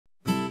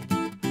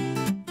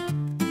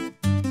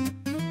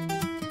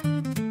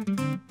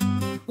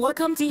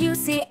Welcome to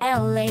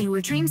UCLA, where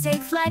dreams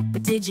take flight.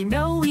 But did you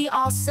know we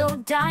also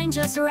dine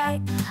just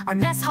right? Our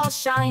mess halls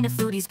shine a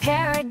foodie's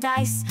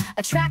paradise,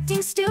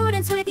 attracting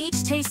students with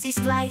each tasty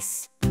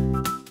slice.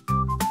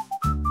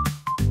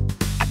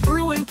 At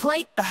Bruin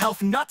plate, the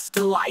health nuts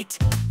delight.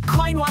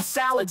 Quinoa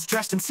salads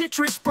dressed in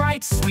citrus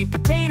bright. Sweet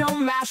potato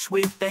mash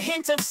with a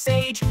hint of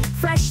sage.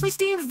 Freshly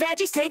steamed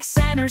veggies take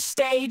center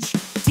stage.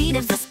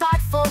 Dina's the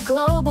thoughtful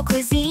global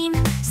cuisine,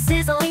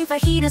 sizzling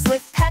fajitas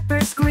with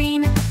peppers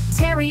green.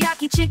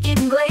 Teriyaki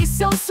chicken glaze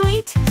so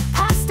sweet,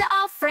 pasta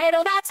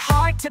alfredo that's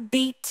hard to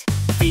beat.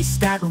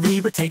 Feast at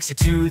Reba takes you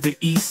to the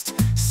east.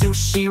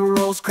 Sushi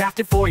rolls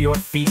crafted for your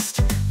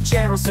feast.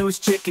 General Tso's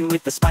chicken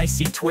with the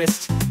spicy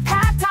twist.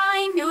 Pad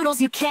Thai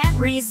noodles you can't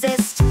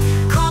resist.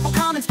 Crumble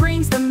Commons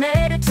brings the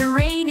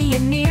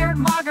Mediterranean near.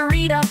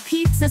 Margarita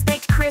pizzas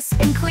baked crisp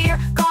and clear.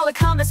 Garlic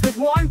hummus with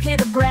warm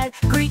pita bread.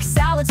 Greek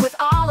salads with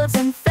olives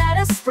and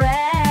feta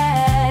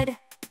spread.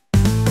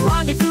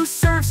 Rendezvous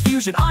serves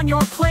fusion on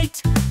your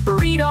plate.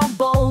 Burrito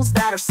bowls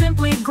that are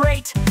simply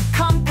great.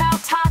 Kung Pao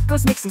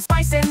tacos mixing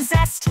spice and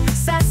zest.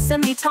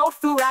 Sesame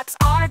tofu wraps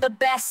are the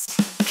best.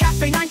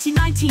 Cafe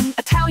 1919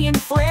 Italian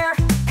flair.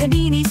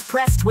 Paninis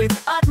pressed with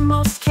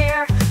utmost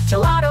care.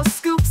 Gelato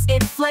scoops,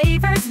 it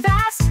flavors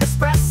vast.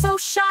 Espresso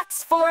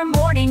shots for a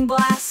morning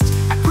blast.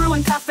 At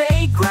Bruin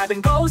Cafe, grab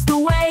and goes the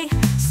way.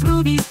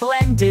 Smoothies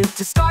blended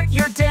to start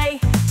your day.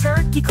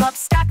 Turkey club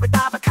stacked with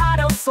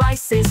avocado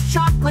slices.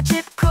 Chocolate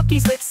chip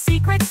cookies with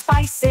secret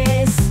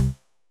spices.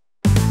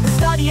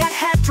 Study at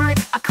Hedrick,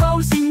 a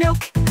cozy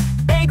nook.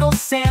 Bagel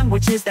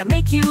sandwiches that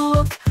make you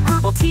look.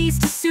 Herbal teas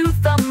to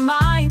soothe the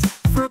mind.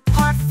 Fruit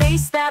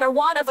parfaits that are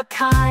one of a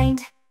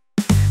kind.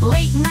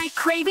 Late night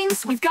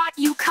cravings, we've got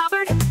you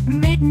covered.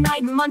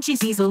 Midnight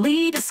munchies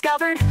easily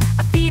discovered.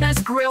 Athena's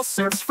grill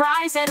serves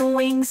fries and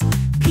wings.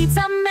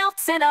 Pizza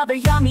melts and other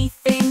yummy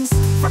things.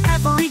 For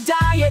every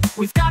diet,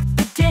 we've got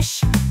the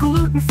dish.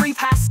 Gluten-free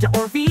pasta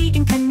or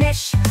vegan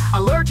knish.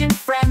 Allergen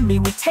friendly,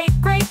 we take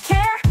great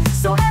care,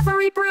 so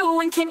every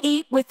Bruin can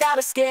eat without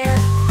a scare.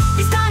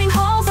 These dining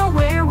halls are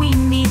where we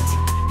meet,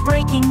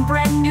 breaking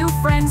bread, new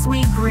friends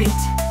we greet.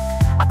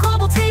 A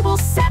global table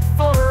set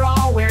for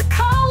all, where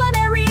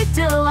culinary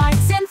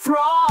delights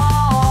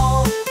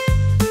enthrall.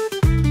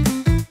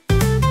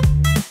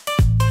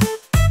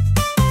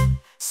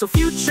 So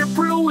future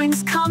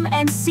Bruins, come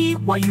and see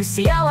why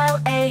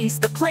UCLA's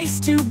the place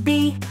to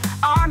be.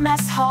 Our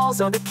mess halls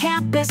are the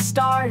campus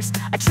stars,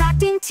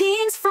 attracting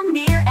teens from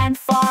near and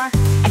far.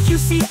 At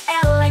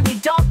UCLA, we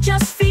don't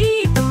just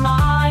feed the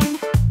mind.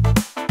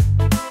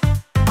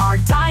 Our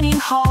dining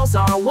halls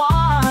are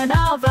one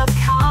of a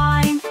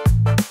kind.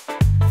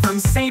 From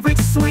savory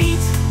to sweet,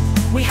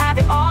 we have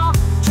it all.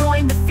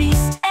 Join the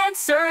feast,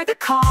 answer the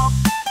call.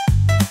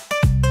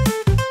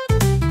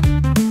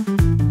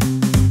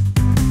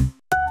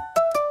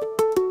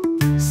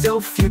 So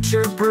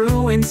future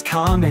Bruins,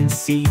 come and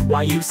see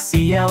why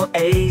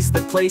UCLA's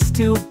the place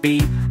to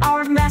be.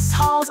 Our mess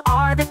halls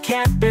are the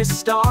campus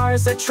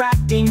stars,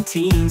 attracting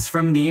teens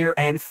from near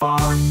and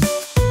far.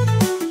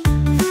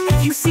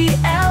 At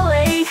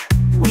UCLA,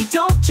 we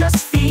don't just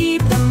feed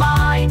the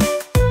mind.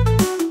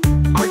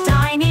 Our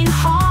dining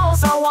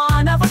halls are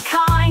one of a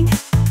kind.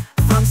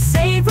 From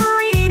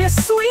savory to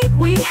sweet,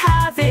 we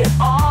have it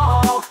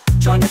all.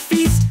 Join the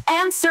feast,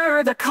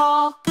 answer the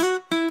call.